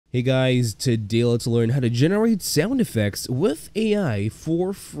Hey guys, today let's learn how to generate sound effects with AI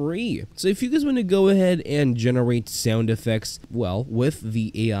for free. So if you guys want to go ahead and generate sound effects, well, with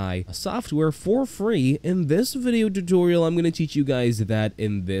the AI software for free, in this video tutorial, I'm going to teach you guys that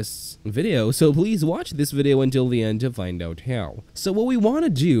in this video. So please watch this video until the end to find out how. So what we want to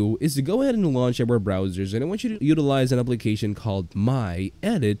do is to go ahead and launch our browsers, and I want you to utilize an application called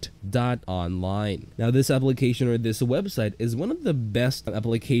myedit.online. Now this application or this website is one of the best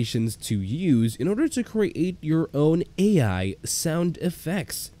applications to use in order to create your own AI sound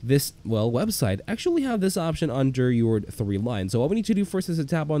effects. This, website actually have this option under your three lines. So all we need to do first is to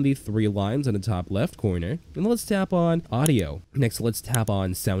tap on the three lines on the top left corner, and let's tap on audio. Next, let's tap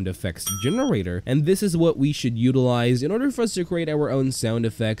on sound effects generator, and this is what we should utilize in order for us to create our own sound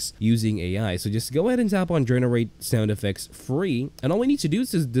effects using AI. So just go ahead and tap on generate sound effects free, and all we need to do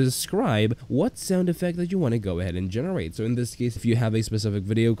is to describe what sound effect that you want to go ahead and generate. So in this case, if you have a specific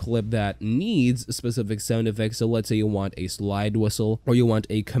video clip that needs specific sound effects, so let's say you want a slide whistle or you want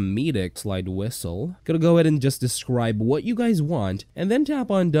a comedic slide whistle, gonna go ahead and just describe what you guys want and then tap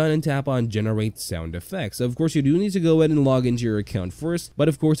on done and tap on generate sound effects. So of course you do need to go ahead and log into your account first, but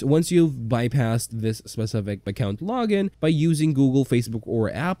of course once you've bypassed this specific account login by using Google, Facebook, or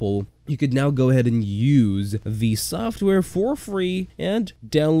Apple, you could now go ahead and use the software for free and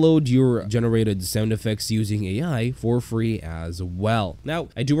download your generated sound effects using AI for free as well. Now,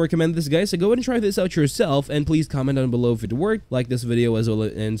 I do recommend this, guys, so go ahead and try this out yourself, and please comment down below if it worked, like this video as well,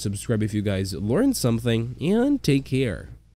 and subscribe if you guys learned something, and take care.